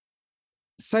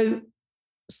So,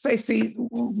 Stacey,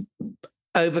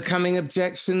 overcoming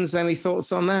objections, any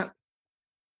thoughts on that?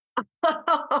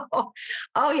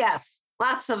 Oh, yes,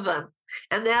 lots of them.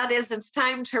 And that is, it's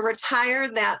time to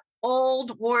retire that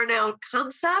old, worn out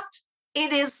concept.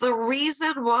 It is the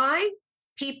reason why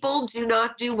people do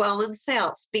not do well in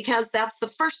sales, because that's the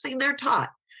first thing they're taught.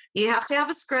 You have to have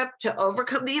a script to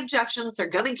overcome the objections. They're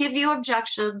going to give you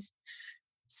objections.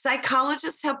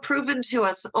 Psychologists have proven to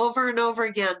us over and over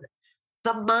again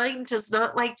the mind does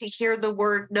not like to hear the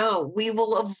word no. We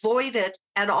will avoid it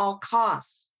at all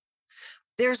costs.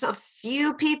 There's a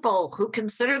few people who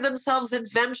consider themselves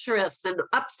adventurous and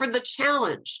up for the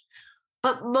challenge,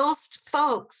 but most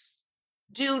folks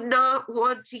do not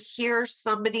want to hear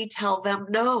somebody tell them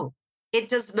no. It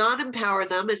does not empower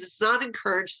them. It does not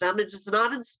encourage them. It does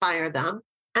not inspire them.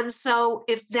 And so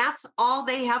if that's all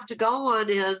they have to go on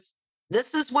is,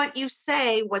 this is what you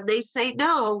say when they say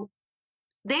no,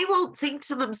 they won't think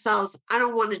to themselves, I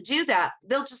don't want to do that.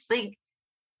 They'll just think,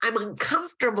 I'm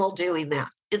uncomfortable doing that.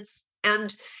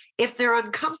 And if they're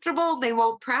uncomfortable, they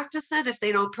won't practice it. If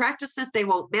they don't practice it, they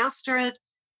won't master it.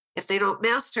 If they don't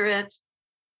master it,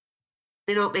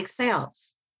 they don't make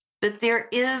sales. But there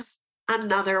is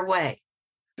another way.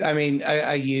 I mean,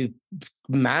 are you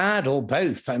mad or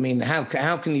both? I mean, how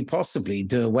can you possibly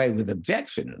do away with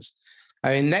objections?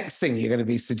 I mean, next thing you're going to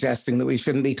be suggesting that we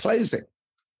shouldn't be closing.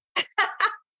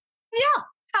 Yeah,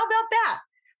 how about that?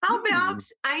 How about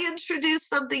I introduce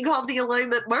something called the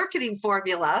alignment marketing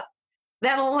formula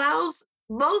that allows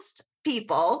most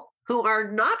people who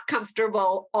are not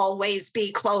comfortable always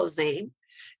be closing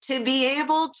to be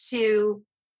able to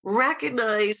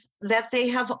recognize that they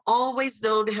have always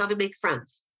known how to make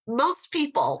friends. Most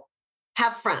people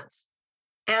have friends.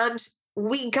 And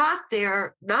we got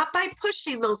there not by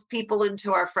pushing those people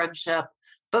into our friendship,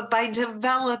 but by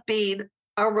developing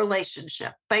a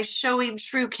relationship, by showing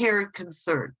true care and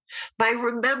concern, by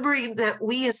remembering that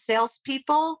we as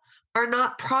salespeople are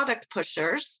not product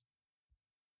pushers.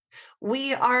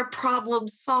 We are problem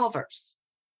solvers.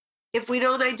 If we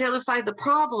don't identify the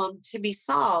problem to be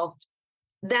solved,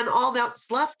 then all that's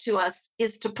left to us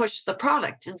is to push the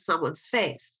product in someone's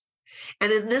face.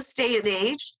 And in this day and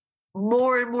age,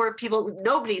 more and more people,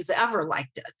 nobody's ever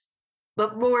liked it,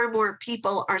 but more and more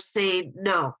people are saying,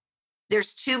 no,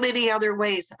 there's too many other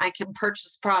ways I can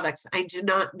purchase products. I do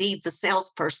not need the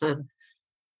salesperson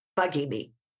bugging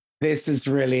me. This is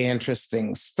really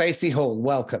interesting. Stacey Hall,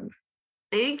 welcome.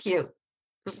 Thank you.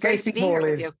 Stacey Great to be here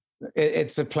with you.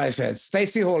 It's a pleasure.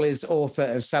 Stacey Hall is author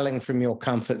of Selling from Your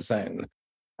Comfort Zone.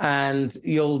 And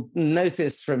you'll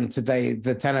notice from today,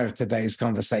 the tenor of today's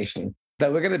conversation,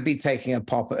 that we're going to be taking a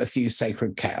pop at a few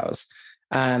sacred cows.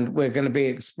 And we're going to be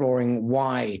exploring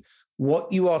why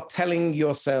what you are telling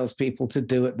your salespeople to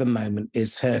do at the moment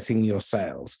is hurting your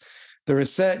sales. The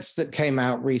research that came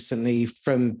out recently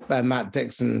from Matt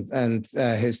Dixon and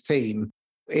his team,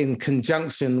 in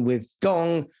conjunction with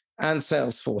Gong and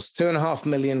Salesforce, 2.5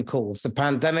 million calls. The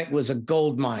pandemic was a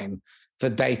gold mine for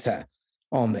data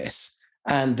on this.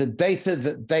 And the data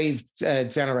that they've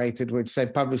generated, which they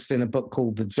published in a book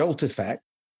called The Jolt Effect,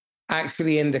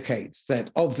 actually indicates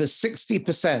that of the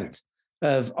 60%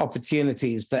 of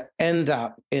opportunities that end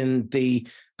up in the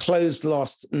closed,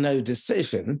 lost, no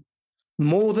decision,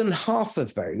 more than half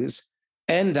of those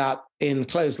end up in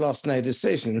closed, lost, no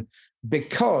decision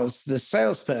because the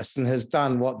salesperson has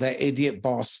done what their idiot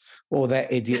boss or their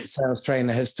idiot sales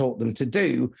trainer has taught them to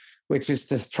do, which is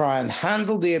to try and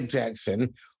handle the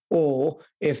objection, or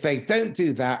if they don't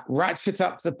do that, ratchet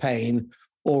up the pain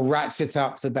or ratchet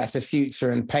up the better future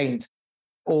and paint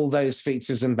all those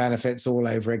features and benefits all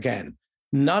over again.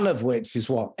 None of which is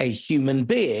what a human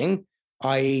being,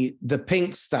 i.e. the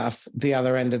pink stuff, the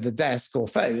other end of the desk or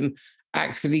phone,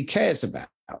 actually cares about.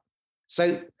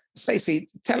 So, Stacey,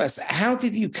 tell us, how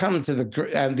did you come to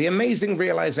the amazing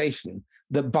realization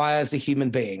that buyers are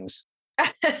human beings?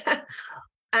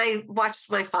 I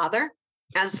watched my father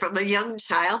as from a young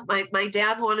child. My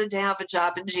dad wanted to have a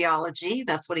job in geology.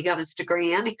 That's what he got his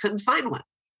degree in. He couldn't find one.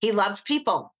 He loved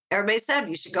people. Everybody said,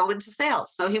 you should go into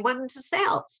sales. So he went into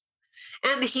sales.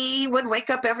 And he would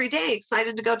wake up every day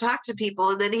excited to go talk to people.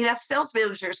 And then he'd have sales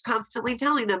managers constantly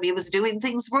telling him he was doing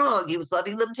things wrong. He was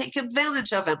letting them take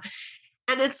advantage of him.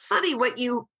 And it's funny what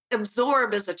you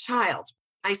absorb as a child.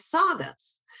 I saw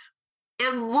this.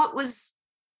 And what was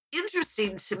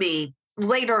interesting to me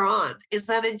later on is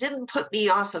that it didn't put me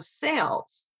off of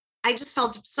sales. I just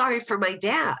felt sorry for my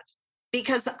dad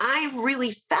because I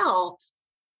really felt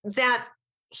that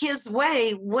his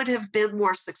way would have been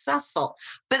more successful.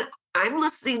 But I'm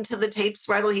listening to the tapes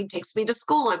right away. He takes me to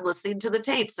school. I'm listening to the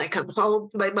tapes. I come home.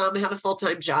 My mom had a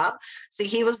full-time job. So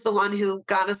he was the one who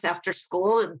got us after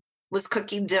school and was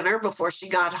cooking dinner before she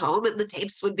got home. And the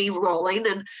tapes would be rolling.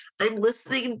 And I'm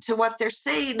listening to what they're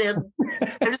saying. And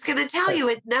I'm just going to tell you,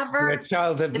 You're a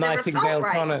child of it never felt Nightingale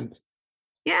right. Conant.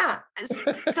 Yeah.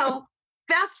 So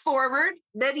fast forward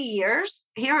many years,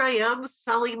 here I am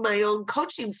selling my own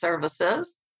coaching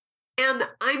services, and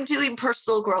I'm doing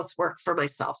personal growth work for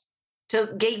myself to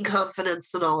gain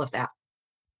confidence and all of that.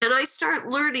 And I start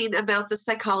learning about the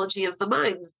psychology of the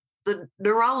mind, the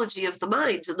neurology of the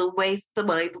mind, and the way the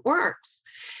mind works.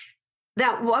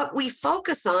 That what we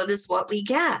focus on is what we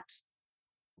get.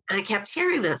 And I kept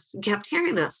hearing this and kept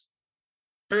hearing this.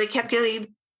 And I kept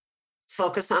getting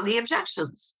focus on the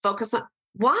objections, focus on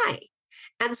why.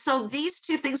 And so these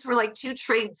two things were like two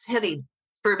trains hitting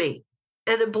for me.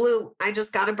 And in blue, I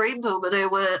just got a brain boom and I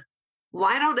went,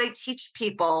 why don't I teach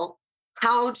people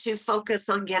how to focus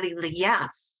on getting the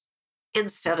yes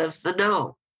instead of the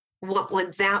no? What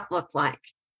would that look like?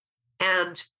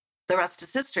 And the rest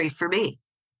is history for me.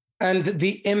 And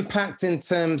the impact in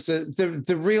terms of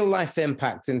the real life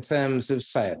impact in terms of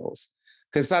sales,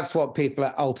 because that's what people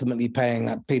are ultimately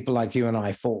paying people like you and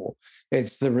I for.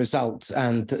 It's the result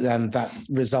and that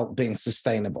result being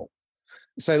sustainable.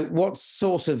 So what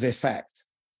sort of effect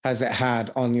has it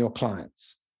had on your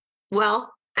clients?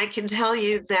 Well, I can tell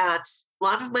you that a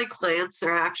lot of my clients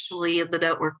are actually in the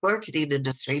network marketing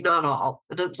industry, not all,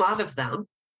 but a lot of them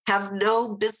have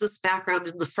no business background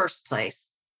in the first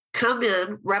place. Come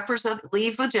in,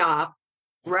 leave a job,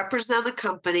 represent a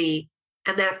company,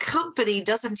 and that company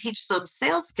doesn't teach them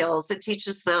sales skills, it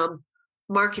teaches them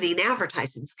marketing,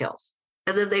 advertising skills.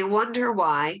 And then they wonder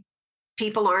why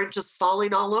people aren't just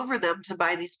falling all over them to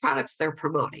buy these products they're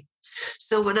promoting.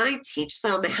 So when I teach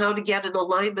them how to get in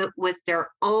alignment with their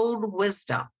own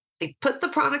wisdom, they put the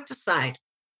product aside.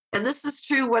 And this is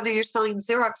true whether you're selling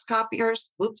Xerox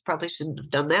copiers, oops, probably shouldn't have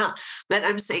done that, but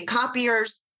I'm saying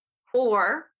copiers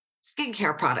or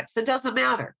skincare products. It doesn't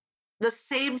matter. The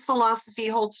same philosophy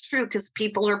holds true because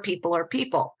people are people are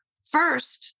people.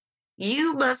 First,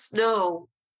 you must know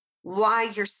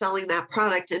why you're selling that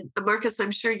product. And Marcus,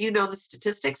 I'm sure you know the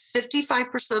statistics.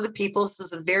 55% of people, this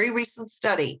is a very recent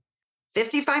study,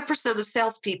 55% of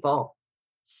salespeople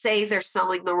say they're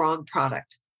selling the wrong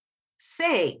product.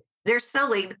 Say they're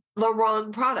selling the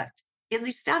wrong product in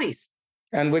these studies.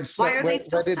 And why are they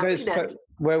still selling it?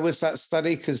 Where was that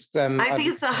study? Because I think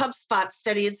it's a HubSpot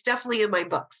study. It's definitely in my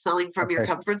book, Selling from Your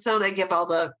Comfort Zone. I give all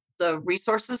the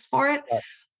resources for it. Right.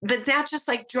 But that just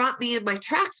like dropped me in my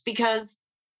tracks because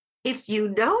if you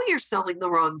know you're selling the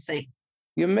wrong thing,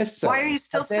 you're misselling. Why are you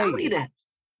still selling it?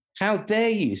 How dare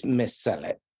you missell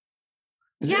it?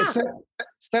 Yeah.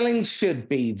 Selling should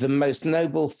be the most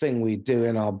noble thing we do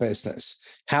in our business.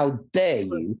 How dare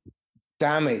you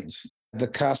damage the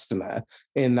customer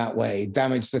in that way,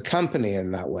 damage the company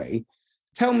in that way?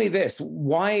 Tell me this,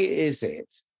 why is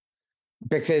it?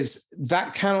 Because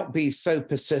that cannot be so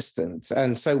persistent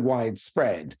and so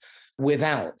widespread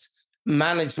without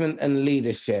management and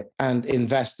leadership and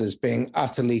investors being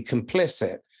utterly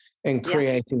complicit in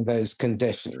creating those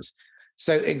conditions.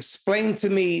 So explain to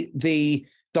me the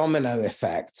domino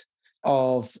effect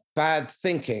of bad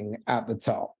thinking at the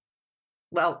top.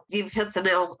 Well, you've hit the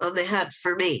nail on the head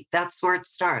for me. That's where it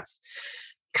starts.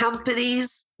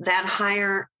 Companies that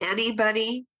hire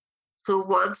anybody who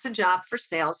wants a job for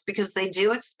sales, because they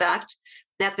do expect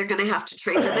that they're going to have to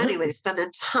train them anyway. They spend a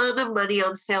ton of money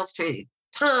on sales training,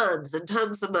 tons and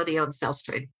tons of money on sales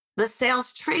training. The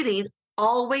sales training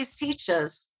always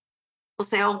teaches, we'll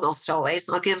say almost always,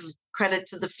 I'll give credit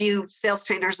to the few sales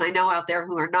trainers I know out there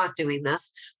who are not doing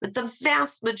this, but the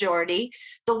vast majority,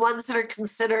 the ones that are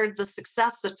considered the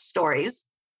success stories,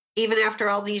 even after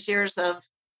all these years of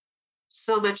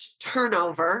so much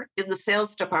turnover in the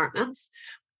sales departments,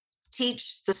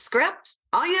 teach the script.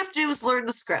 All you have to do is learn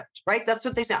the script, right? That's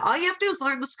what they say. All you have to do is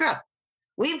learn the script.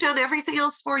 We've done everything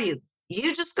else for you.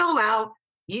 You just go out,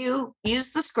 you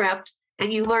use the script,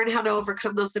 and you learn how to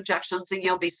overcome those objections and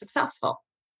you'll be successful.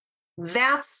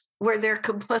 That's where they're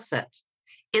complicit.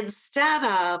 Instead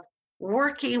of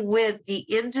working with the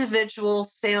individual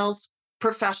sales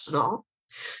professional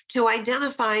to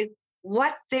identify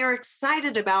what they're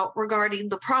excited about regarding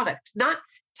the product, not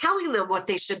telling them what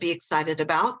they should be excited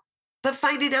about, but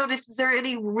finding out if there's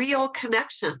any real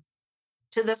connection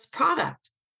to this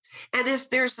product. And if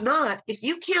there's not, if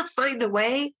you can't find a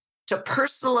way to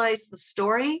personalize the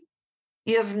story,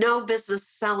 you have no business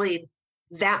selling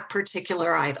that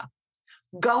particular item.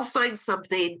 Go find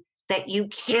something that you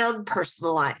can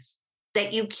personalize.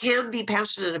 that you can be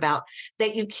passionate about,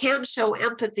 that you can show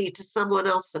empathy to someone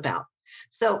else about.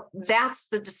 So that's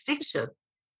the distinction.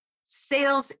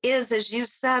 Sales is, as you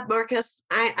said, Marcus,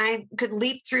 I could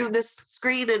leap through this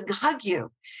screen and hug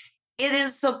you. It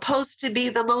is supposed to be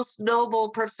the most noble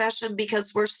profession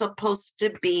because we're supposed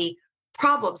to be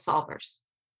problem solvers,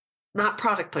 not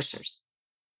product pushers.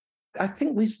 I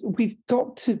think we've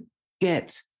got to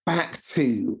get back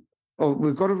to, or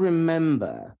we've got to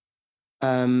remember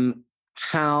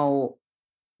how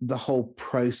the whole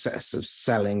process of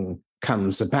selling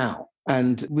comes about.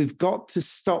 And we've got to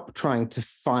stop trying to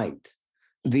fight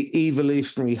the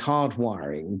evolutionary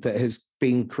hardwiring that has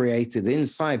been created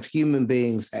inside human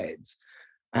beings' heads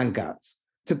and guts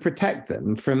to protect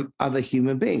them from other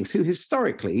human beings who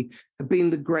historically have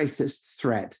been the greatest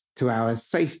threat to our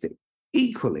safety.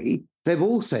 Equally, they've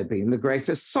also been the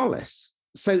greatest solace.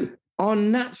 So our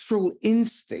natural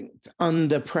instinct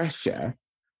under pressure,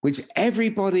 which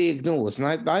everybody ignores,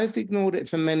 and I've ignored it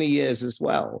for many years as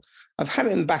well. I've had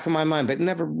it in the back of my mind, but it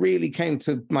never really came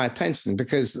to my attention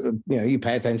because you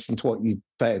pay attention to what you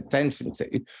pay attention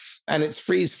to, and it's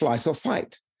freeze, flight, or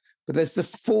fight. But there's the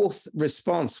fourth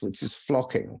response, which is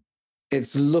flocking.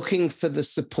 It's looking for the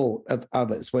support of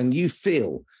others. When you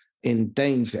feel in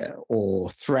danger or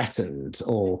threatened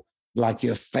or like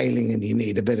you're failing and you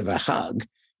need a bit of a hug,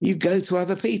 you go to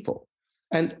other people.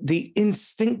 And the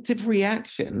instinctive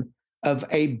reaction of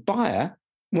a buyer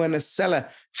when a seller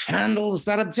handles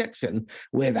that objection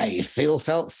with a feel,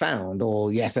 felt, found,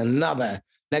 or yet another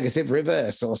negative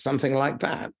reverse or something like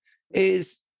that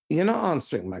is, you're not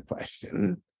answering my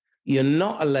question. You're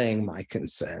not allaying my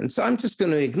concern. So I'm just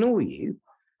going to ignore you.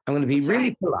 I'm going to be That's really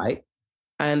right. polite,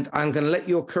 and I'm going to let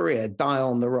your career die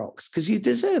on the rocks because you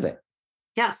deserve it.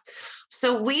 Yes.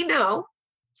 So we know,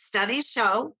 studies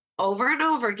show over and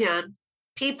over again,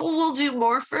 people will do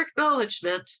more for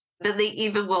acknowledgement than they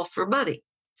even will for money.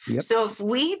 Yep. So if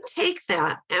we take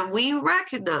that and we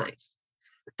recognize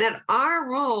that our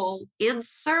role in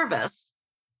service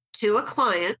to a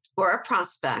client or a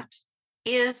prospect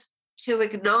is to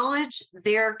acknowledge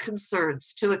their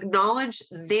concerns, to acknowledge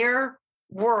their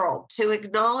world, to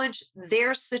acknowledge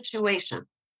their situation,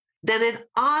 then it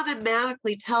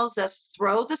automatically tells us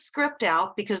throw the script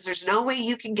out because there's no way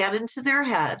you can get into their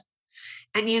head.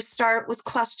 And you start with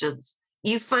questions.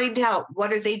 You find out,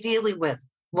 what are they dealing with?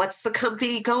 What's the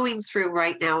company going through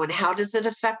right now? And how does it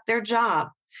affect their job?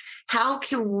 How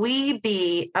can we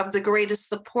be of the greatest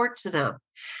support to them?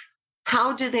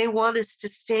 How do they want us to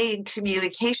stay in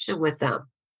communication with them?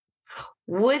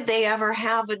 Would they ever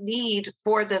have a need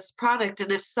for this product?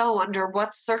 And if so, under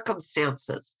what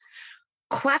circumstances?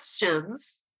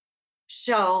 Questions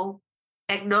show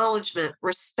acknowledgement,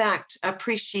 respect,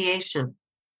 appreciation.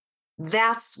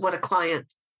 That's what a client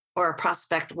or a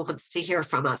prospect wants to hear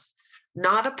from us,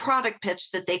 not a product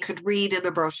pitch that they could read in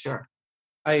a brochure.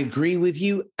 I agree with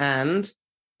you. And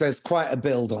there's quite a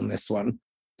build on this one.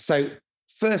 So,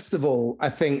 first of all, I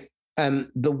think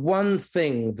the one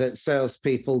thing that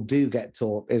salespeople do get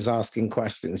taught is asking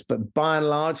questions. But by and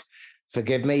large,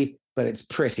 forgive me, but it's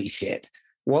pretty shit.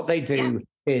 What they do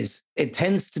is it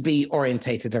tends to be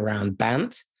orientated around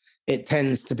BANT. It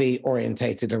tends to be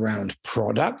orientated around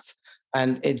product.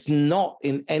 And it's not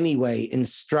in any way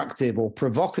instructive or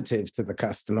provocative to the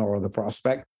customer or the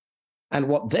prospect. And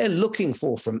what they're looking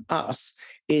for from us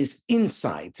is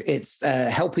insight. It's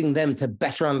helping them to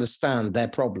better understand their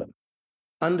problem,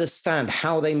 understand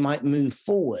how they might move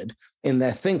forward in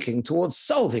their thinking towards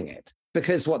solving it.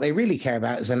 Because what they really care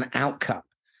about is an outcome.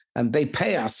 And they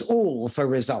pay us all for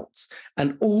results.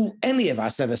 And all any of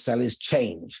us ever sell is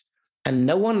change. And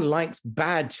no one likes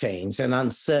bad change and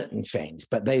uncertain change,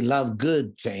 but they love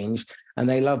good change and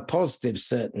they love positive,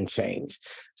 certain change.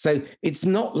 So it's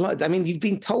not like, I mean, you've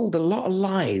been told a lot of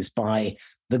lies by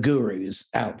the gurus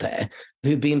out there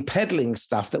who've been peddling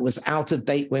stuff that was out of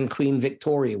date when Queen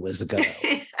Victoria was a girl.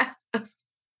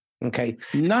 Okay,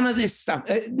 none of this stuff,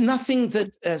 nothing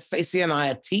that Stacey and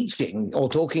I are teaching or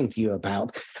talking to you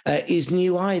about is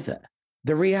new either.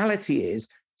 The reality is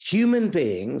human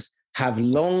beings have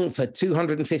long, for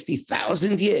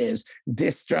 250,000 years,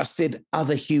 distrusted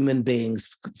other human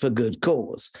beings for good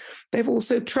cause. They've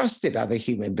also trusted other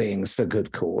human beings for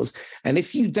good cause. And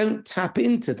if you don't tap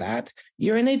into that,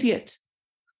 you're an idiot.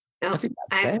 No, I think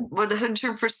that's fair. I'm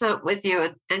 100% with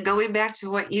you. And going back to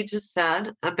what you just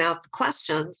said about the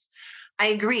questions, I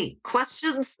agree.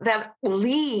 Questions that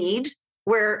lead,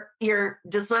 where you're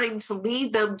designed to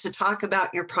lead them to talk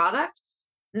about your product.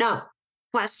 No,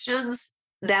 questions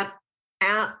that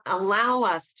allow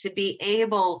us to be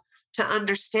able to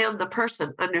understand the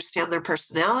person, understand their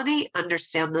personality,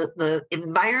 understand the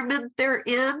environment they're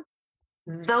in,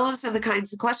 Those are the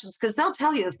kinds of questions, because they'll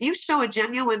tell you if you show a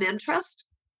genuine interest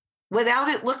without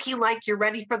it looking like you're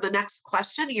ready for the next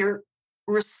question, you're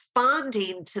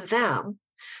responding to them,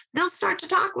 they'll start to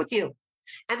talk with you.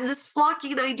 And this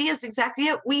flocking idea is exactly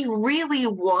it. We really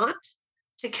want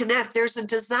to connect. There's a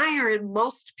desire in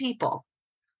most people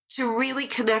to really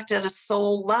connect at a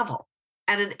soul level,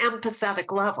 at an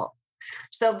empathetic level.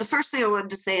 So the first thing I wanted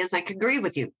to say is I can agree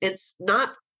with you. It's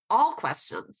not all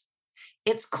questions.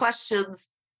 It's questions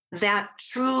that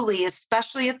truly,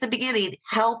 especially at the beginning,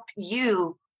 help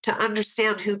you to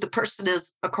understand who the person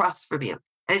is across from you.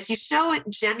 And if you show it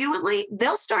genuinely,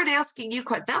 they'll start asking you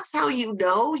questions. That's how you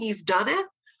know you've done it,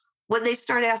 when they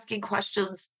start asking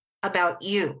questions about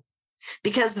you,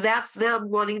 because that's them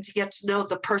wanting to get to know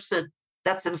the person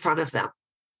that's in front of them.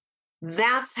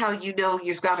 That's how you know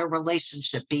you've got a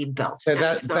relationship being built, So and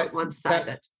it's not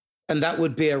one-sided. And that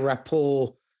would be a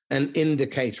rapport, an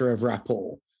indicator of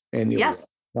rapport in your Yes,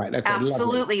 work. Right. Okay.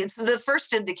 absolutely. Lovely. It's the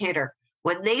first indicator.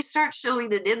 When they start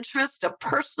showing an interest, a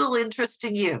personal interest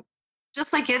in you,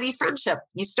 just like any friendship,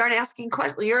 you start asking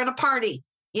questions. You're at a party,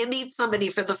 you meet somebody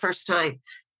for the first time.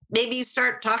 Maybe you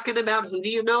start talking about who do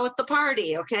you know at the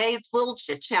party. Okay. It's a little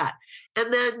chit chat.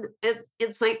 And then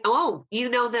it's like, oh, you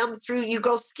know them through, you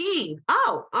go skiing.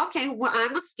 Oh, okay. Well,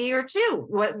 I'm a skier too.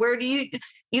 Where do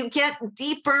you get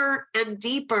deeper and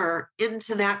deeper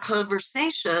into that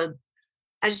conversation?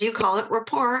 As you call it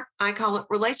rapport, I call it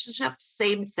relationship,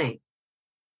 same thing.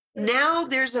 Now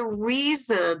there's a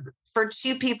reason for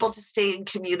two people to stay in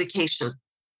communication,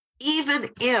 even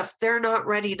if they're not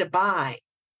ready to buy.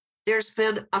 There's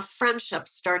been a friendship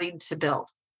starting to build.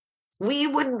 We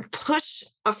wouldn't push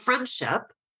a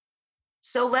friendship,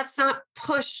 so let's not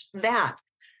push that.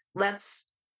 Let's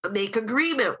make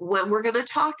agreement when we're going to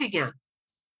talk again.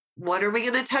 What are we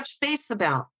going to touch base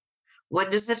about?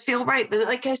 When does it feel right? But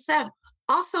like I said,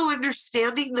 also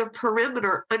understanding the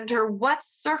perimeter, under what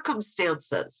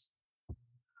circumstances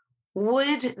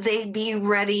would they be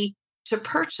ready to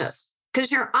purchase? Because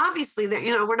you're obviously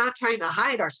there, we're not trying to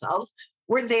hide ourselves.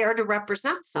 We're there to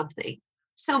represent something.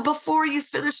 So before you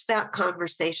finish that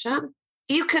conversation,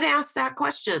 you could ask that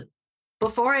question.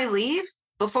 Before I leave,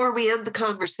 before we end the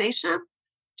conversation,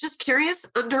 just curious,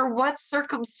 under what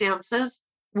circumstances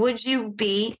would you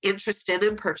be interested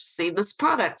in purchasing this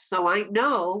product? So I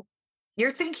know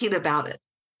you're thinking about it.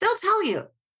 They'll tell you.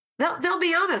 They'll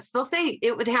be honest. They'll say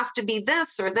it would have to be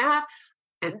this or that.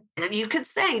 And you could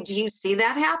say, do you see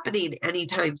that happening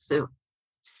anytime soon?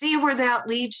 See where that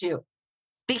leads you.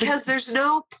 Because there's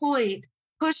no point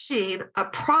pushing a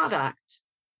product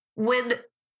when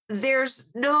there's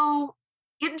no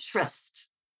interest.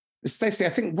 Stacey, I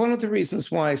think one of the reasons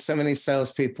why so many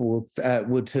salespeople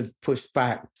would have pushed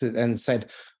back and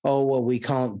said, "Oh, well, we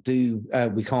can't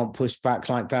push back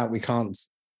like that. We can't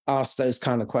ask those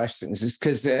kind of questions," is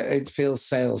because it feels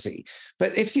salesy.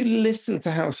 But if you listen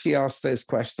to how she asked those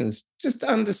questions, just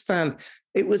understand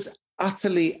it was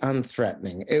utterly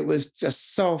unthreatening. It was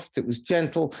just soft. It was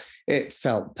gentle. It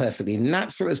felt perfectly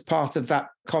natural as part of that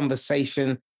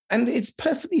conversation. And it's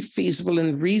perfectly feasible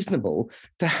and reasonable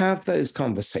to have those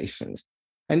conversations.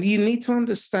 And you need to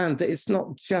understand that it's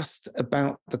not just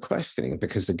about the questioning,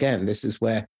 because again, this is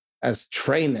where, as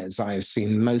trainers, I've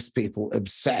seen most people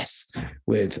obsess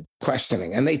with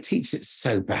questioning, and they teach it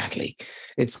so badly.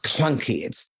 It's clunky.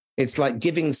 It's like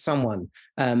giving someone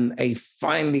a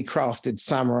finely crafted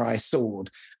samurai sword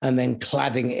and then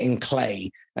cladding it in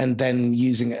clay and then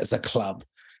using it as a club.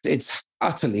 It's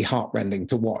utterly heartrending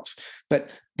to watch. But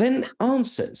then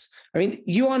answers. I mean,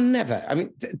 you are never,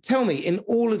 tell me, in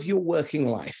all of your working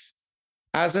life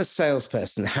as a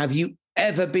salesperson, have you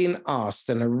ever been asked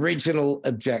an original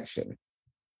objection?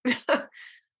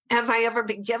 Have I ever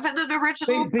been given an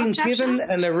original objection? Given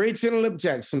an original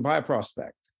objection by a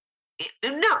prospect?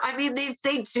 No,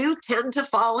 they do tend to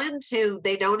fall into,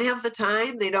 they don't have the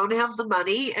time, they don't have the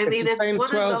money. It's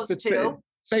one of those two.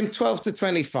 Same 12 to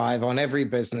 25 on every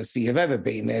business you've ever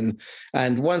been in.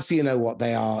 And once you know what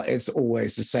they are, it's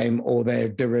always the same, or they're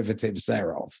derivatives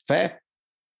thereof. Fair?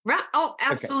 Right. Oh,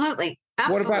 absolutely. Okay.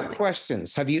 Absolutely. What about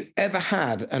questions? Have you ever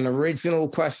had an original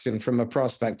question from a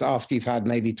prospect after you've had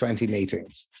maybe 20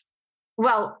 meetings?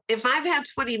 Well, if I've had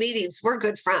 20 meetings, we're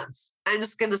good friends. I'm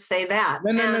just going to say that.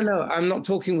 No. I'm not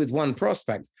talking with one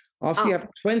prospect. After you have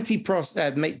 20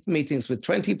 meetings with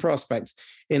 20 prospects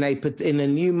in a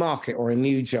new market or a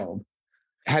new job,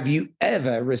 have you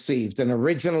ever received an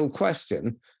original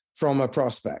question from a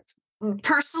prospect?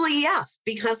 Personally, yes,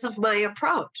 because of my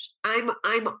approach.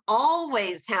 I'm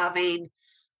always having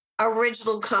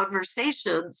original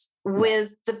conversations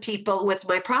with the people, with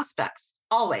my prospects,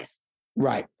 always.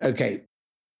 Right. Okay.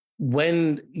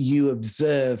 when you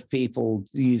observe people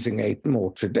using a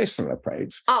more traditional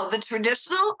approach. Oh, the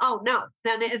traditional? Oh, no.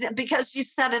 Then because you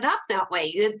set it up that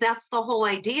way. That's the whole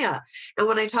idea. And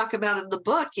what I talk about in the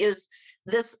book is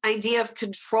this idea of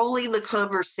controlling the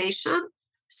conversation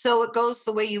so it goes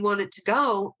the way you want it to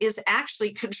go is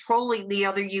actually controlling the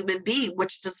other human being,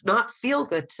 which does not feel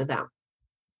good to them.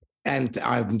 And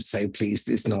I'm so pleased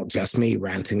it's not just me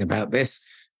ranting about this.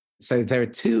 So there are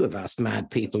two of us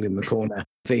mad people in the corner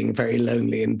being very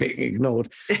lonely and being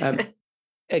ignored.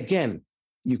 Again,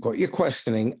 you've got your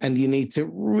questioning and you need to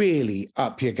really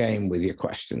up your game with your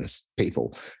questions,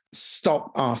 people.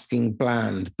 Stop asking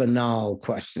bland, banal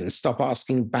questions. Stop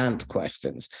asking bant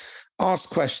questions. Ask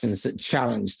questions that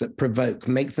challenge, that provoke,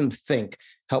 make them think,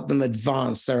 help them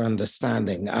advance their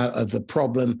understanding of the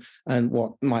problem and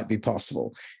what might be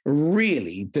possible.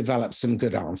 Really develop some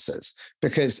good answers,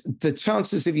 because the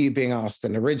chances of you being asked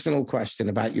an original question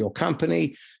about your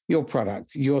company, your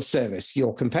product, your service,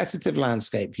 your competitive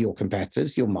landscape, your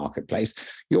competitors, your marketplace,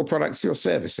 your products, your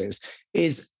services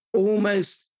is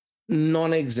almost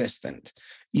non-existent.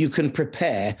 You can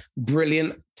prepare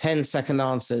brilliant 10-second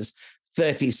answers,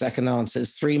 30-second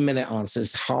answers, 3-minute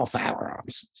answers, half-hour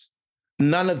answers.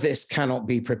 None of this cannot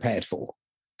be prepared for.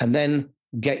 And then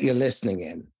get your listening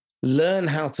in. Learn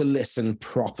how to listen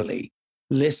properly.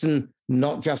 Listen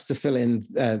not just to fill in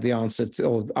the answer to,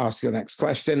 or ask your next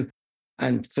question.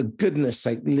 And for goodness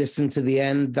sake, listen to the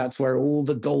end. That's where all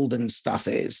the golden stuff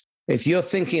is. If you're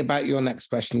thinking about your next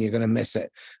question, you're going to miss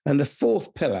it. And the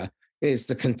fourth pillar is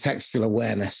the contextual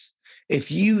awareness.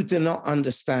 If you do not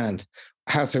understand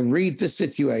how to read the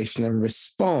situation and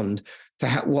respond to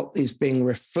what is being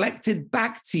reflected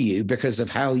back to you because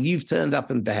of how you've turned up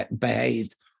and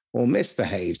behaved or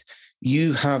misbehaved,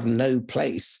 you have no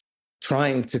place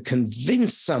trying to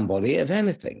convince somebody of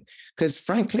anything, because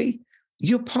frankly,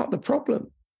 you're part of the problem.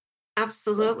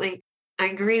 Absolutely. I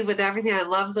agree with everything. I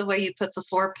love the way you put the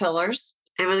 4 pillars.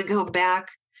 I'm going to go back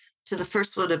to the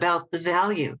first one about the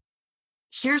value.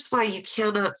 Here's why you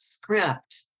cannot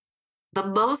script. The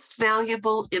most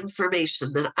valuable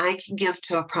information that I can give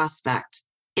to a prospect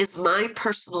is my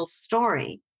personal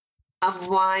story of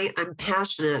why I'm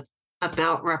passionate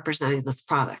about representing this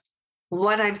product.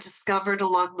 What I've discovered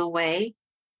along the way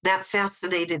that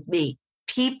fascinated me.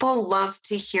 People love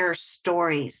to hear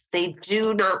stories. They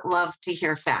do not love to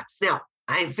hear facts. Now,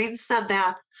 having said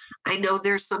that, I know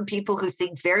there's some people who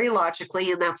think very logically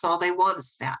and that's all they want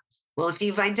is facts. Well, if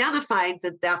you've identified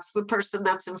that that's the person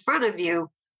that's in front of you,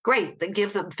 great, then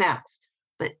give them facts.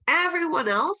 But everyone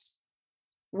else,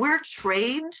 we're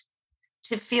trained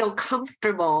to feel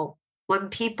comfortable when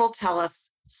people tell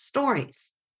us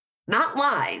stories, not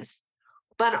lies,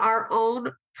 but our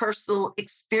own personal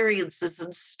experiences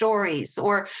and stories,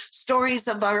 or stories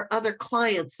of our other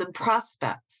clients and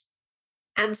prospects.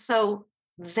 And so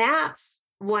that's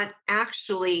what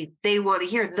actually they want to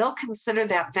hear. They'll consider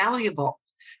that valuable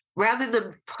rather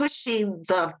than pushing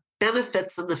the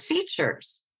benefits and the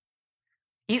features.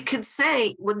 You can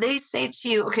say, when they say to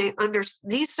you, okay, under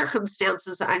these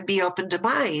circumstances, I'd be open to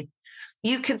buying,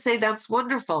 you can say, that's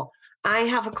wonderful. I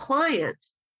have a client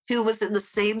who was in the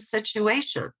same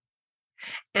situation.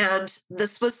 And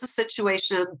this was the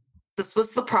situation. This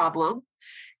was the problem.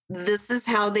 This is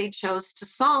how they chose to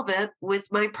solve it with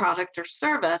my product or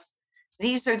service.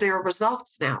 These are their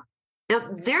results now. Now,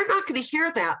 they're not going to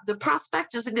hear that. The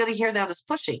prospect isn't going to hear that as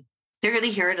pushing. They're going to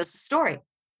hear it as a story.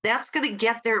 That's going to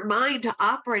get their mind to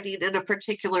operating in a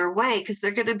particular way because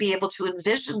they're going to be able to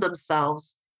envision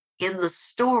themselves in the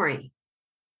story.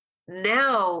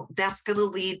 Now, that's going to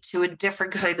lead to a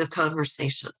different kind of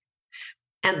conversation.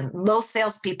 And most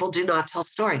salespeople do not tell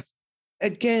stories.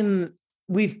 Again,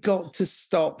 we've got to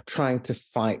stop trying to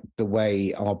fight the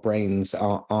way our brains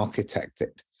are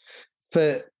architected.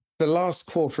 For the last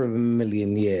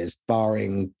 250,000 years,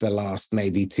 barring the last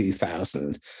maybe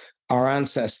 2,000, our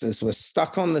ancestors were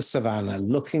stuck on the savannah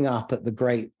looking up at the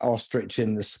great ostrich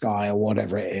in the sky or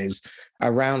whatever it is,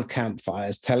 around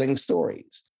campfires, telling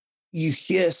stories. You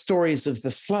hear stories of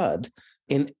the flood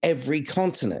in every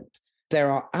continent. There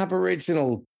are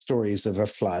Aboriginal stories of a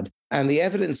flood, and the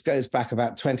evidence goes back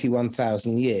about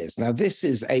 21,000 years. Now, this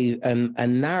is a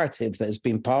narrative that has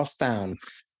been passed down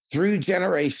through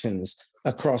generations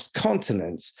across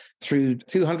continents through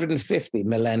 250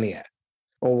 millennia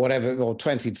or whatever, or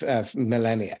 20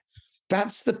 millennia.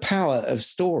 That's the power of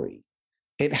story.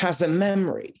 It has a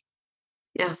memory.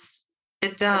 Yes,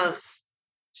 it does.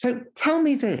 So tell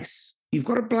me this. You've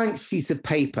got a blank sheet of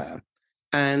paper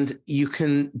and you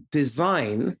can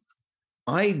design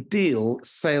ideal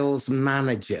sales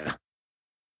manager.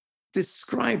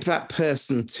 describe that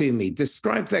person to me.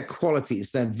 Describe their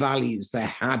qualities, their values, their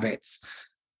habits.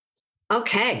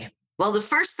 Okay. Well, the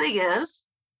first thing is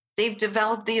they've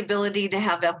developed the ability to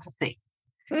have empathy,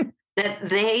 that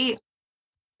they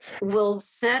will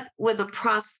sit with a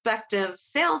prospective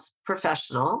sales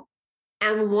professional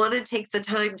and want to take the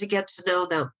time to get to know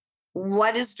them.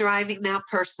 What is driving that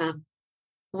person?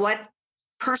 What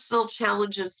personal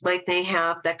challenges might they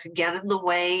have that could get in the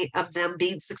way of them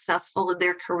being successful in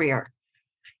their career?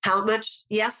 How much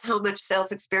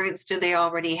sales experience do they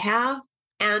already have?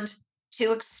 And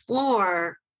to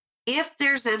explore if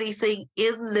there's anything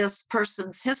in this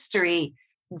person's history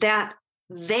that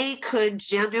they could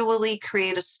genuinely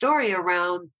create a story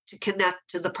around to connect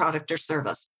to the product or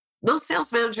service. Most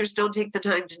sales managers don't take the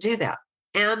time to do that.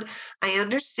 And I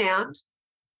understand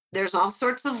there's all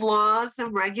sorts of laws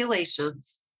and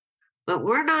regulations, but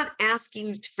we're not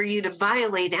asking for you to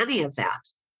violate any of that.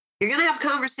 You're going to have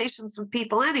conversations with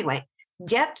people anyway.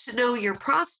 Get to know your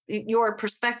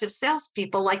prospective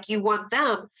salespeople like you want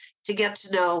them to get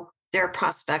to know their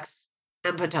prospects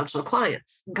and potential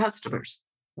clients and customers.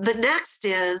 The next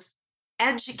is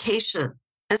education.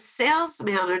 A sales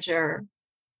manager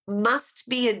must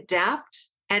be adept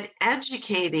at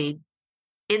educating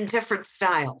in different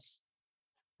styles.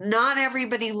 Not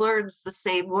everybody learns the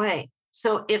same way.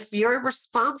 So if you're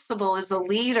responsible as a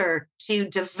leader to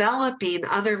developing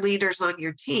other leaders on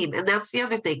your team, and that's the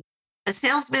other thing, a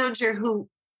sales manager who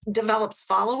develops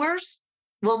followers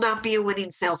will not be a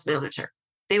winning sales manager.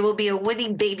 They will be a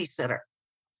winning babysitter.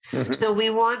 So we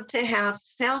want to have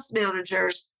sales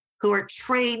managers who are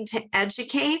trained to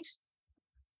educate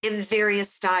in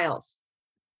various styles.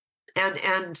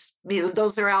 And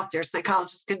those are out there.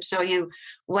 Psychologists can show you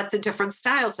what the different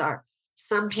styles are.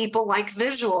 Some people like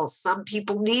visuals. Some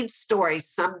people need stories.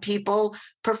 Some people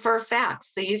prefer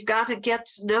facts. So you've got to get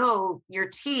to know your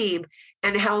team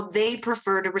and how they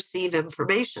prefer to receive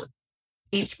information,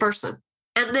 each person.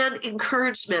 And then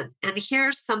encouragement. And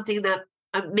here's something that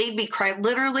made me cry,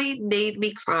 literally made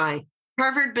me cry.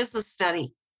 Harvard Business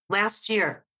Study last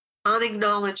year on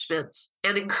acknowledgement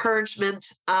and encouragement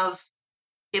of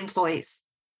employees.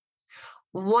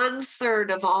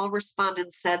 1/3 of all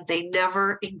respondents said they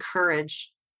never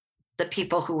encourage the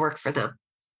people who work for them.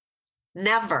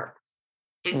 Never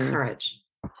encourage.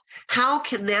 How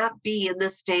can that be in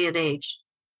this day and age?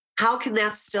 How can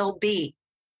that still be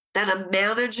that a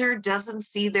manager doesn't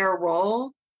see their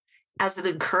role as an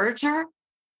encourager?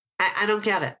 I don't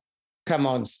get it. Come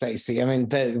on, Stacey. I mean,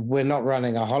 we're not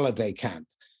running a holiday camp.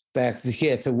 They're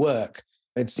here to work.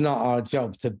 It's not our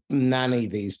job to nanny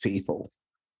these people.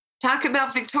 Talk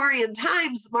about Victorian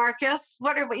times, Marcus.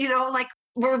 What are we, like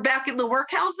we're back in the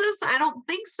workhouses? I don't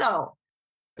think so.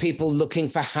 People looking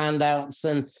for handouts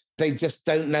and they just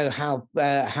don't know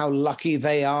how lucky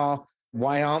they are.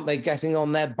 Why aren't they getting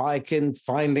on their bike and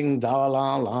finding la,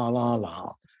 la, la, la,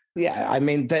 la? Yeah, I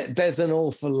mean, there's an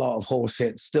awful lot of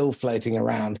horseshit still floating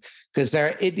around because there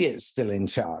are idiots still in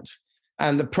charge.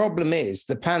 And the problem is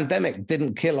the pandemic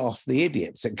didn't kill off the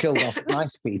idiots. It killed off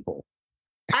nice people.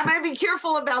 I might be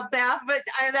careful about that, but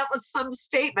that was some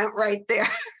statement right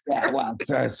there. Yeah, well,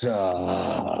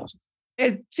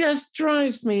 it just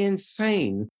drives me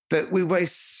insane that we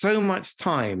waste so much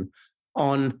time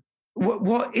on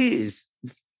what is,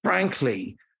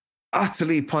 frankly,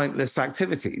 utterly pointless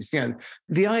activities.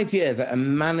 The idea that a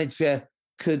manager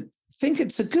could think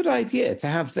it's a good idea to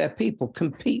have their people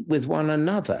compete with one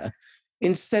another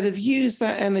instead of use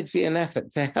that energy and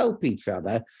effort to help each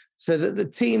other so that the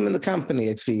team and the company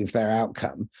achieve their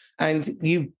outcome and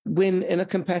you win in a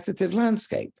competitive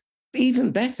landscape.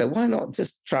 Even better, why not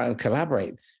just try and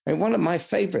collaborate? I mean, one of my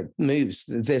favorite moves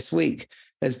this week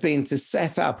has been to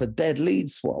set up a dead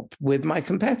lead swap with my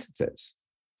competitors.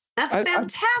 That's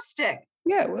fantastic.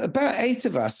 Yeah, about 8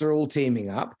 of us are all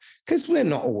teaming up because we're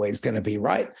not always going to be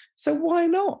right. So why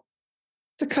not?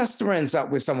 The customer ends up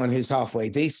with someone who's halfway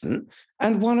decent,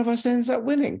 and one of us ends up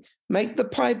winning. Make the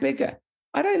pie bigger.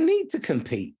 I don't need to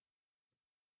compete.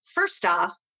 First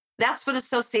off, that's what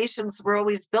associations were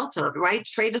always built on, right?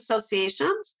 Trade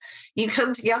associations. You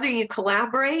come together, you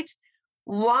collaborate.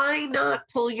 Why not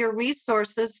pull your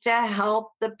resources to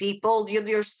help the people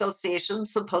your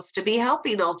association's supposed to be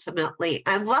helping ultimately?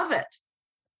 I love it.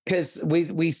 Because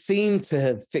we seem to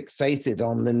have fixated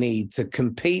on the need to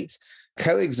compete,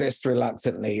 coexist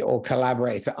reluctantly, or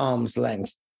collaborate at arm's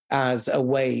length as a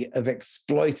way of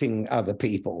exploiting other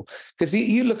people. Because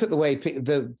you look at the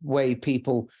way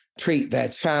people treat their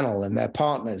channel and their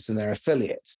partners and their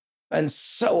affiliates, and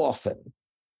so often,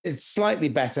 it's slightly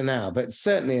better now, but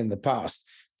certainly in the past,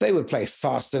 they would play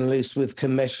fast and loose with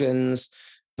commissions.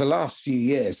 the last few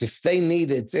years, if the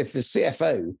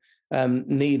CFO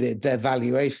needed their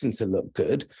valuation to look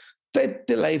good, they'd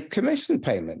delay commission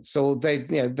payments, or they'd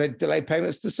delay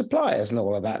payments to suppliers and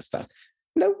all of that stuff.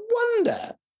 No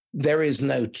wonder there is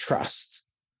no trust.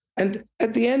 And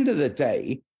at the end of the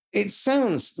day, it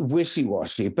sounds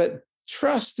wishy-washy, but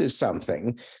trust is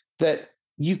something that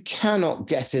you cannot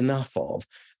get enough of,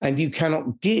 and you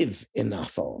cannot give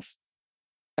enough of.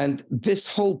 And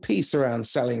this whole piece around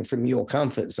selling from your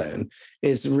comfort zone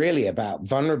is really about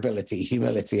vulnerability,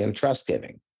 humility, and trust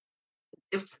giving.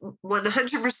 If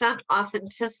 100%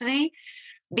 authenticity,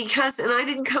 because, and I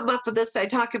didn't come up with this, I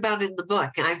talk about it in the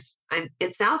book, and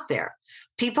it's out there.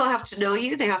 People have to know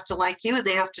you, they have to like you, and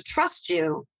they have to trust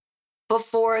you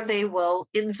before they will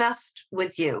invest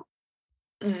with you.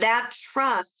 That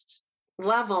trust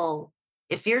level,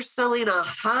 if you're selling a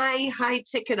high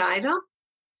ticket item,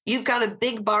 you've got a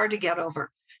big bar to get over,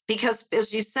 because,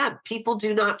 as you said, people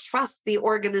do not trust the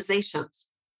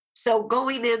organizations. So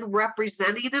going in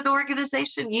representing an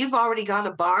organization, you've already got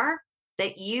a bar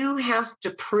that you have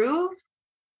to prove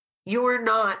you're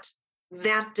not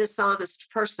that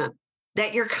dishonest person,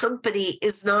 that your company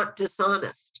is not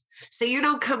dishonest. So you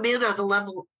don't come in on a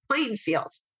level playing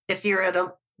field if you're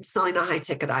selling a high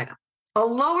ticket item. A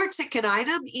lower ticket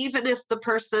item, even if the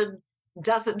person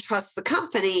doesn't trust the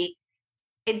company,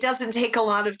 it doesn't take a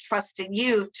lot of trust in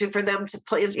you for them to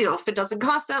play. If it doesn't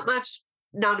cost that much,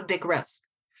 not a big risk.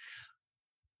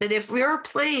 But if we're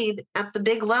playing at the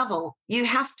big level, you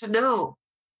have to know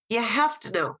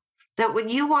that when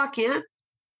you walk in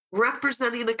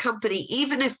representing a company,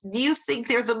 even if you think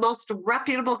they're the most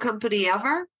reputable company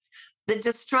ever, the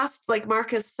distrust, like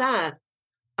Marcus said,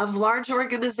 of large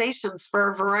organizations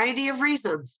for a variety of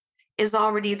reasons is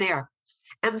already there.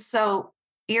 And so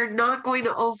you're not going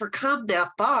to overcome that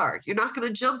bar. You're not going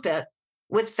to jump it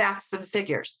with facts and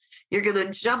figures. You're going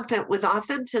to jump it with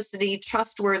authenticity,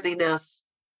 trustworthiness,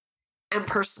 and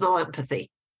personal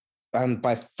empathy. And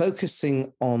by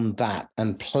focusing on that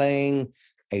and playing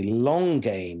a long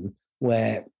game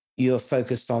where you're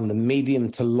focused on the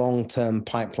medium to long-term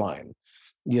pipeline,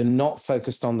 you're not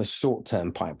focused on the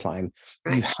short-term pipeline.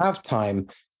 Right. You have time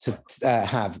to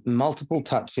have multiple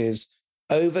touches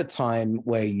over time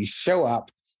where you show up,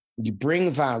 you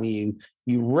bring value,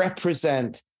 you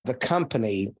represent the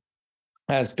company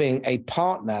as being a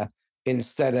partner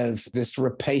instead of this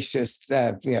rapacious,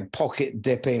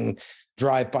 pocket-dipping,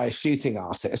 drive-by shooting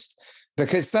artist,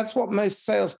 because that's what most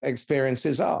sales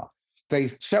experiences are. They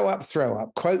show up, throw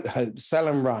up, quote, hope, sell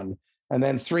and run, and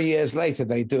then 3 years later,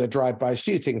 they do a drive-by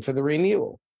shooting for the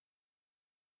renewal.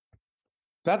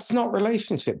 That's not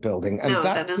relationship building. And no,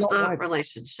 that is not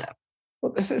relationship.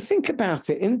 Well, think about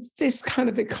it. In this kind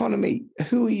of economy,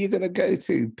 who are you going to go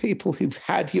to? People who've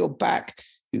had your back,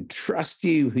 who trust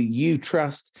you, who you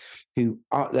trust, who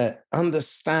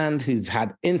understand, who've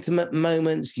had intimate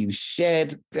moments, you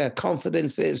shared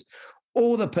confidences,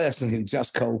 or the person who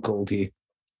just cold called you.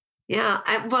 Yeah,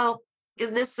 well,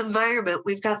 in this environment,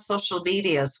 we've got social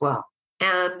media as well.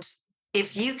 And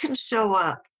if you can show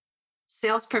up,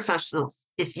 sales professionals,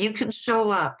 if you can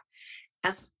show up,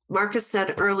 as Marcus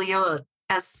said early on,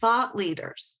 as thought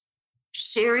leaders,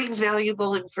 sharing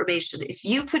valuable information, if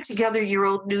you put together your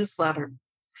own newsletter,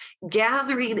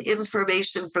 gathering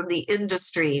information from the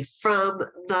industry, from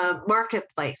the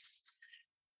marketplace,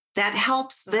 that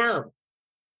helps them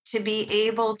to be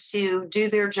able to do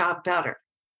their job better.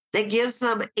 That gives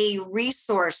them a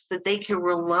resource that they can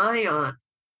rely on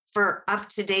for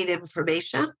up-to-date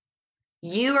information.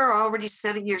 You are already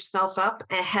setting yourself up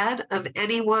ahead of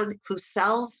anyone who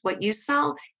sells what you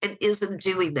sell and isn't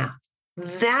doing that.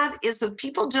 That is what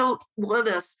people don't want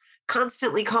us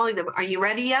constantly calling them. Are you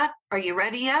ready yet? Are you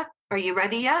ready yet? Are you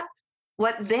ready yet?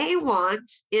 What they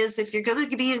want is, if you're going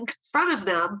to be in front of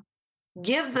them,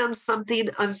 give them something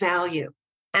of value.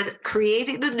 And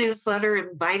creating a newsletter,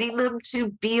 inviting them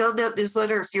to be on that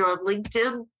newsletter. If you're on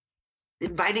LinkedIn,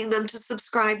 inviting them to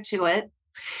subscribe to it,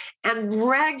 and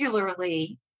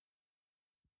regularly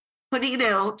putting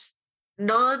out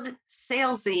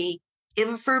non-salesy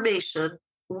information,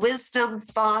 wisdom,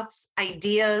 thoughts,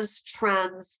 ideas,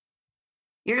 trends.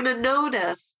 You're going to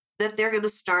notice that they're going to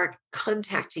start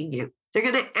contacting you. They're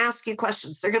going to ask you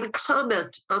questions. They're going to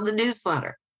comment on the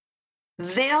newsletter.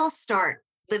 They'll start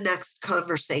the next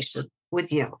conversation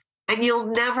with you. And you'll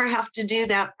never have to do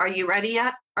that. Are you ready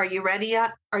yet? Are you ready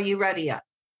yet? Are you ready yet?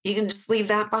 You can just leave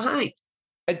that behind.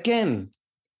 Again,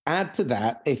 add to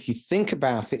that, if you think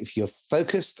about it, if you're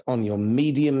focused on your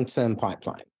medium-term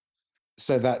pipeline,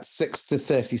 so that's 6 to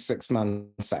 36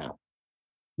 months out,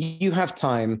 you have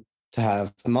time to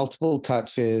have multiple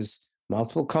touches,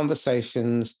 multiple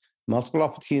conversations, multiple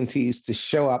opportunities to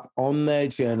show up on their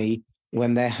journey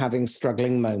when they're having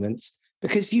struggling moments,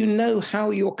 because you know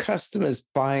how your customers'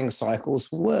 buying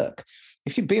cycles work.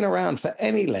 If you've been around for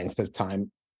any length of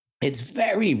time, it's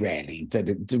very rare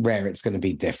it's going to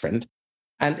be different.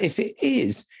 And if it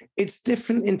is, it's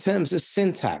different in terms of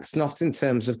syntax, not in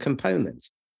terms of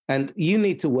components. And you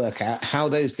need to work out how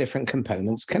those different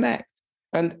components connect.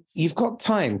 And you've got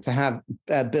time to have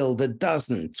build a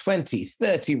dozen, 20,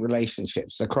 30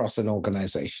 relationships across an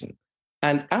organization.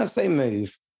 And as they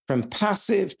move from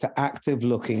passive to active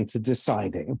looking to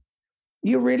deciding,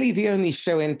 you're really the only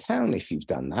show in town if you've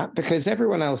done that, because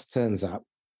everyone else turns up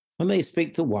and they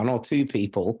speak to one or two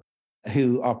people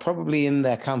who are probably in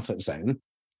their comfort zone,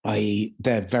 i.e.,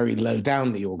 they're very low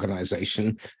down the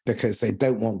organization because they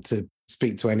don't want to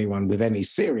speak to anyone with any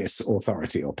serious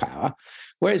authority or power.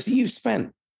 Whereas you've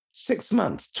spent 6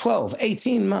 months, 12,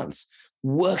 18 months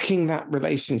working that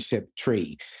relationship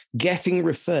tree, getting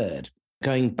referred,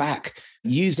 going back,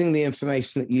 using the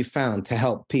information that you found to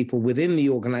help people within the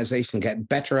organization get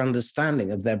better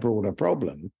understanding of their broader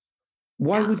problem.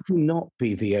 Why would you not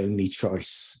be the only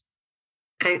choice?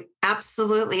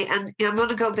 Absolutely. And I'm going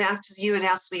to go back to you had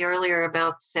asked me earlier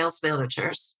about sales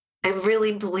managers. I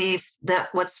really believe that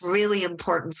what's really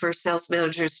important for sales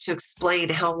managers to explain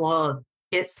how long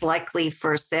it's likely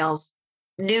for a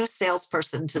new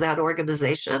salesperson to that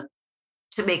organization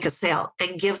to make a sale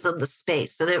and give them the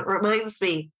space. And it reminds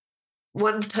me,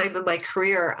 one time in my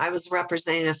career, I was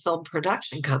representing a film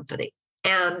production company.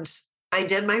 And I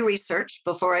did my research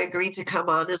before I agreed to come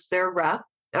on as their rep.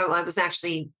 Oh, I was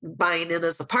actually buying in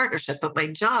as a partnership, but my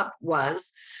job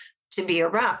was to be a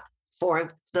rep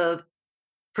for the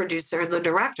producer and the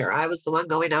director. I was the one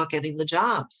going out getting the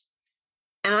jobs.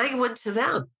 And I went to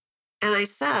them and I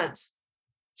said,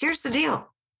 here's the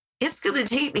deal. It's going to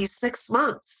take me 6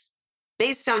 months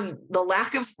based on the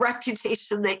lack of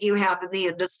reputation that you have in the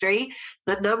industry,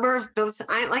 the number of those.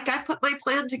 I put my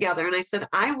plan together and I said,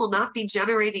 I will not be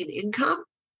generating income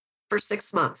for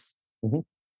 6 months,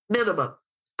 minimum.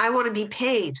 I want to be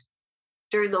paid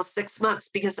during those 6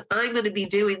 months because I'm going to be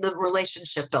doing the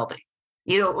relationship building.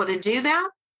 You don't want to do that?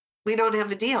 We don't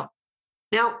have a deal.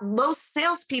 Now, most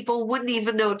salespeople wouldn't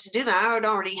even know to do that. I had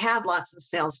already had lots of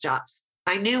sales jobs.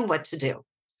 I knew what to do.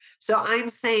 So I'm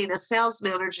saying a sales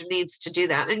manager needs to do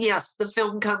that. And yes, the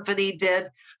film company did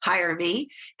hire me.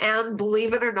 And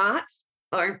believe it or not,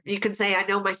 or you can say I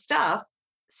know my stuff,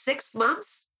 6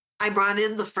 months, I brought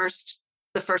in the first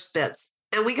bids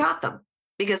and we got them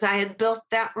because I had built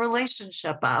that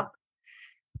relationship up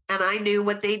and I knew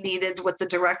what they needed, what the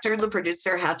director and the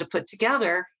producer had to put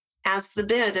together as the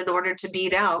bid in order to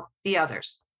beat out the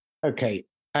others. Okay.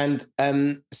 And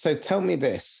so tell me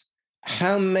this,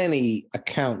 how many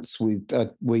accounts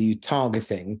were you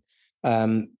targeting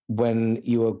when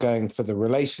you were going for the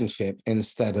relationship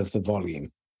instead of the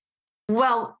volume?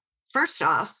 Well, first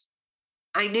off,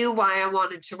 I knew why I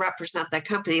wanted to represent that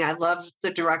company. I loved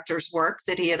the director's work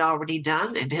that he had already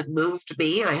done. It had moved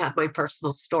me. I had my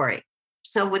personal story.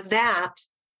 So with that,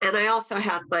 and I also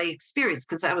had my experience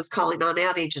because I was calling on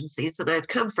ad agencies and I'd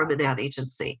come from an ad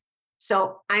agency.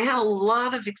 So I had a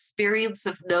lot of experience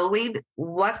of knowing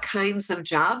what kinds of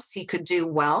jobs he could do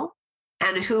well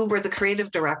and who were the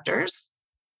creative directors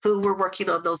who were working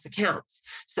on those accounts.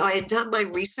 So I had done my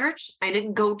research. I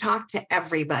didn't go talk to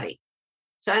everybody.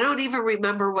 So I don't even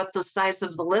remember what the size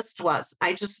of the list was.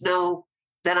 I just know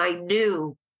that I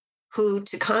knew who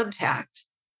to contact.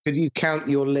 Could you count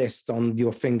your list on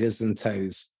your fingers and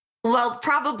toes? Well,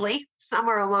 probably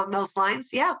somewhere along those lines.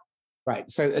 Yeah. Right.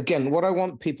 So again, what I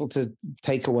want people to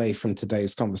take away from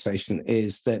today's conversation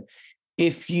is that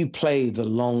if you play the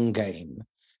long game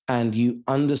and you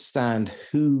understand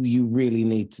who you really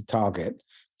need to target,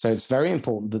 so it's very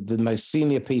important that the most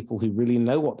senior people who really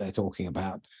know what they're talking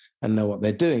about and know what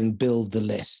they're doing build the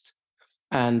list.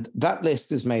 And that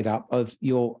list is made up of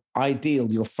your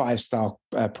ideal, your 5-star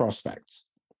prospects.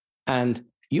 And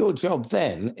your job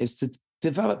then is to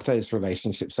develop those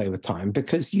relationships over time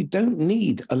because you don't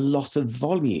need a lot of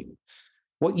volume.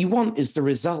 What you want is the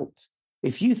result.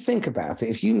 If you think about it,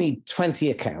 if you need 20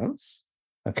 accounts,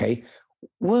 okay,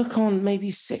 work on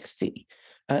maybe 60,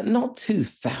 not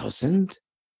 2,000.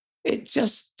 It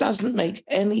just doesn't make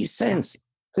any sense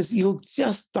because you'll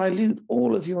just dilute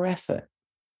all of your effort.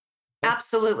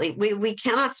 Absolutely. We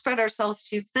cannot spread ourselves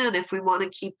too thin if we want to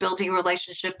keep building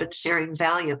relationship and sharing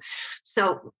value.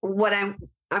 So what I'm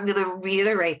going to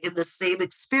reiterate in the same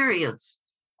experience,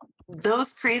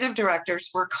 those creative directors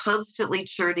were constantly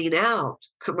churning out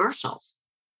commercials.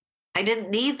 I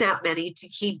didn't need that many to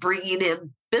keep bringing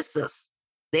in business.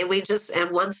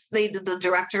 And once the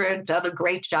director had done a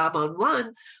great job on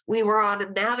one, we were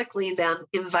automatically then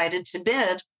invited to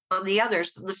bid on the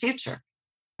others in the future.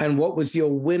 And what was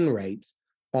your win rate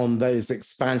on those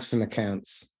expansion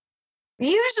accounts?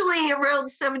 Usually around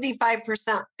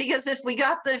 75%, because if we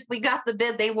got the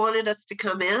bid, they wanted us to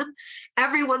come in.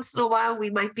 Every once in a while,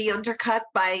 we might be undercut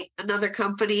by another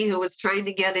company who was trying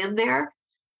to get in there,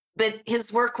 but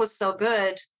his work was so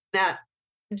good that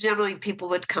generally people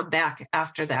would come back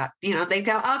after that. They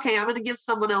go, okay, I'm going to give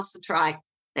someone else a try.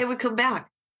 They would come back.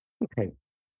 Okay.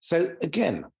 So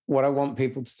again, what I want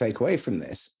people to take away from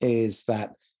this is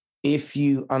that if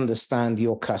you understand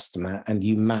your customer and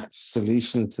you match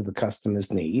solution to the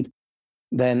customer's need,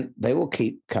 then they will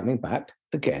keep coming back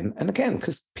again and again,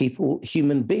 because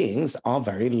human beings are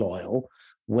very loyal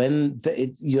when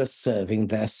you're serving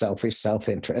their selfish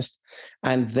self-interest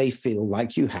and they feel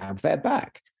like you have their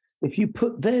back. If you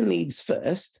put their needs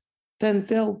first, then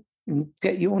they'll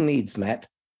get your needs met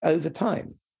over time.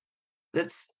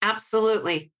 That's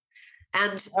absolutely.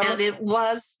 And it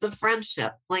was the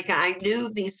friendship. Like, I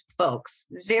knew these folks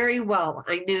very well.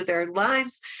 I knew their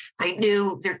lives. I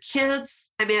knew their kids.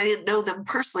 I mean, I didn't know them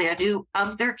personally. I knew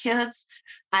of their kids.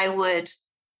 I would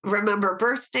remember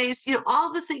birthdays,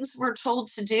 all the things we're told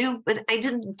to do, but I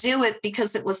didn't do it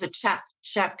because it was a check,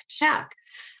 check, check.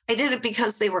 I did it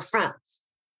because they were friends.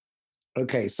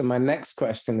 Okay, so my next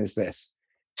question is this.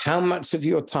 How much of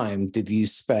your time did you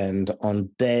spend on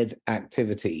dead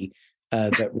activity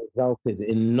that resulted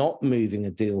in not moving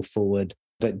a deal forward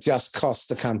that just cost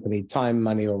the company time,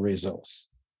 money, or resource?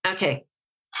 Okay.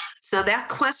 So that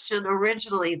question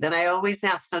originally that I always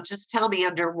ask, so just tell me,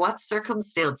 under what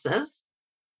circumstances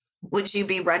would you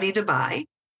be ready to buy?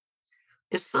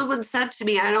 If someone said to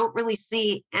me, I don't really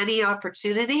see any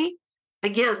opportunity,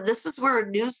 again, this is where a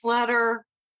newsletter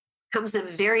comes in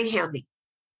very handy.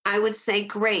 I would say,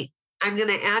 great, I'm going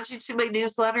to add you to my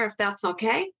newsletter if that's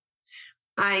okay.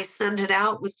 I send it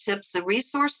out with tips and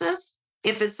resources.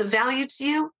 If it's of value to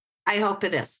you, I hope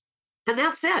it is. And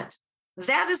that's it.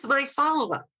 That is my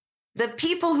follow-up. The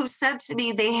people who said to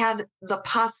me they had the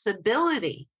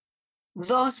possibility,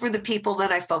 those were the people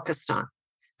that I focused on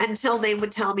until they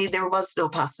would tell me there was no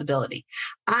possibility.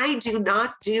 I do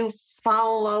not do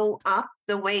follow up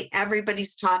the way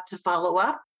everybody's taught to follow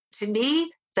up. To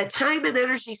me, the time and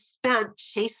energy spent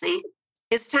chasing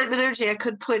is time and energy I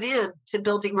could put in to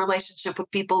building relationship with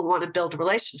people who want to build a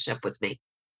relationship with me.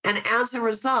 And as a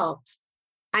result,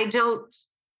 I don't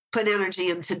put energy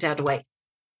into dead weight.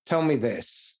 Tell me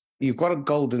this. You've got a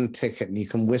golden ticket and you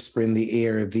can whisper in the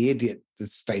ear of the idiot,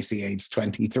 Stacey, age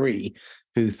 23,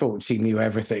 who thought she knew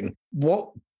everything.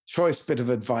 What choice bit of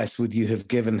advice would you have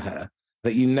given her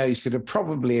that you should have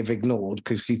probably ignored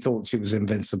because she thought she was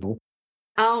invincible?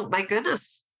 Oh, my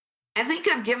goodness. I think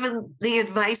I've given the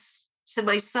advice to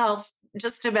myself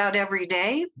just about every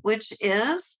day, which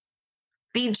is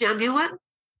be genuine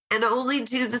and only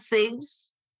do the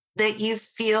things that you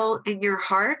feel in your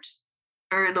heart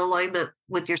are in alignment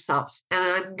with yourself.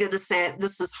 And I'm going to say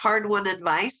this is hard-won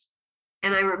advice,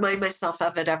 and I remind myself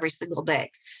of it every single day.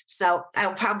 So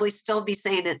I'll probably still be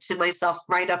saying it to myself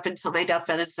right up until my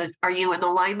deathbed. It said, are you in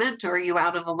alignment or are you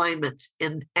out of alignment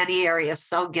in any area?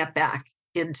 So get back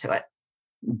into it.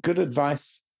 Good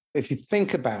advice. If you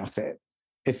think about it,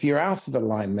 if you're out of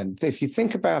alignment, if you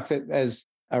think about it as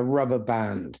a rubber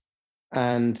band,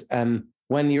 and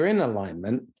when you're in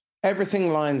alignment,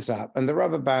 everything lines up and the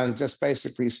rubber band just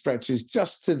basically stretches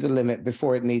just to the limit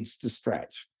before it needs to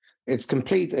stretch. It's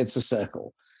complete, it's a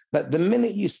circle. But the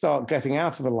minute you start getting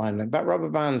out of alignment, that rubber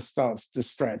band starts to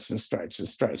stretch and stretch and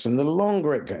stretch. And the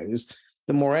longer it goes,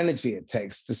 the more energy it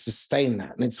takes to sustain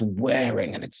that. And it's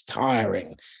wearing and it's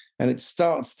tiring and it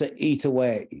starts to eat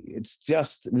away. It's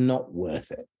just not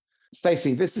worth it.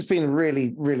 Stacey, this has been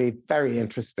really, really very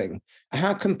interesting.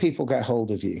 How can people get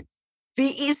hold of you? The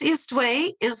easiest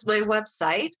way is my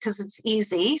website because it's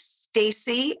easy.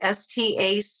 Stacey,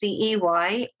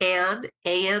 STACEY,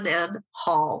 ANN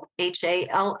Hall,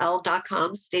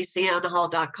 HALL.com,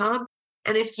 StaceyAnnHall.com.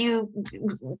 And if you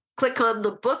click on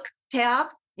the book tab,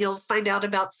 you'll find out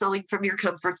about Selling from Your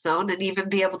Comfort Zone and even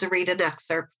be able to read an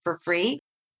excerpt for free.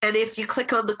 And if you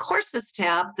click on the courses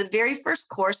tab, the very first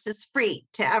course is free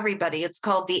to everybody. It's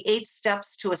called The 8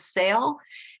 Steps to a Sale.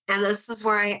 And this is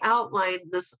where I outline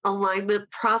this alignment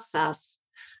process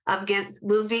of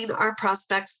moving our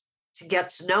prospects to get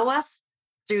to know us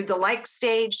through the like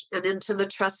stage and into the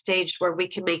trust stage where we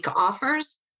can make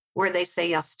offers where they say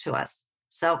yes to us.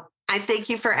 So I thank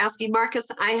you for asking, Marcus.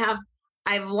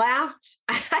 I've laughed.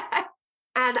 I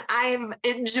And I've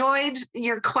enjoyed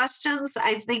your questions.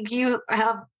 I think you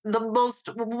have the most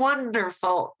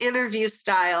wonderful interview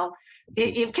style.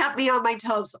 You've kept me on my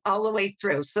toes all the way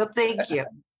through. So thank you.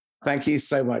 Thank you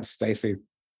so much, Stacey.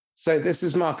 So this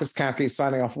is Marcus Cauchi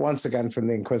signing off once again from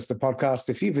the Inquisitor podcast.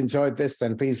 If you've enjoyed this,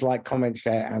 then please like, comment,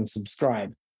 share, and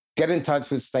subscribe. Get in touch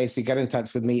with Stacey, get in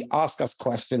touch with me, ask us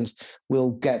questions.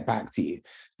 We'll get back to you.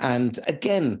 And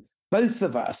again, both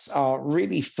of us are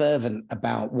really fervent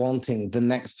about wanting the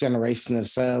next generation of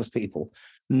salespeople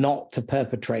not to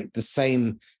perpetrate the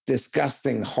same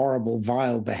disgusting, horrible,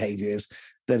 vile behaviors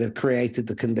that have created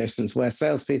the conditions where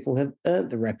salespeople have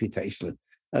earned the reputation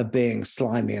of being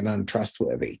slimy and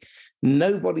untrustworthy.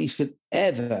 Nobody should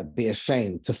ever be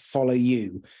ashamed to follow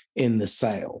you in the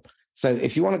sale. So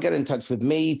if you want to get in touch with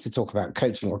me to talk about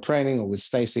coaching or training or with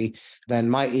Stacey, then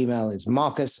my email is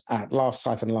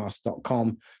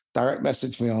marcus@laughs-last.com. Direct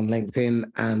message me on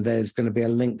LinkedIn, and there's going to be a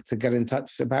link to get in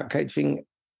touch about coaching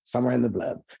somewhere in the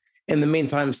blurb. In the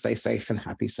meantime, stay safe and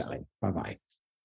happy selling. Bye-bye.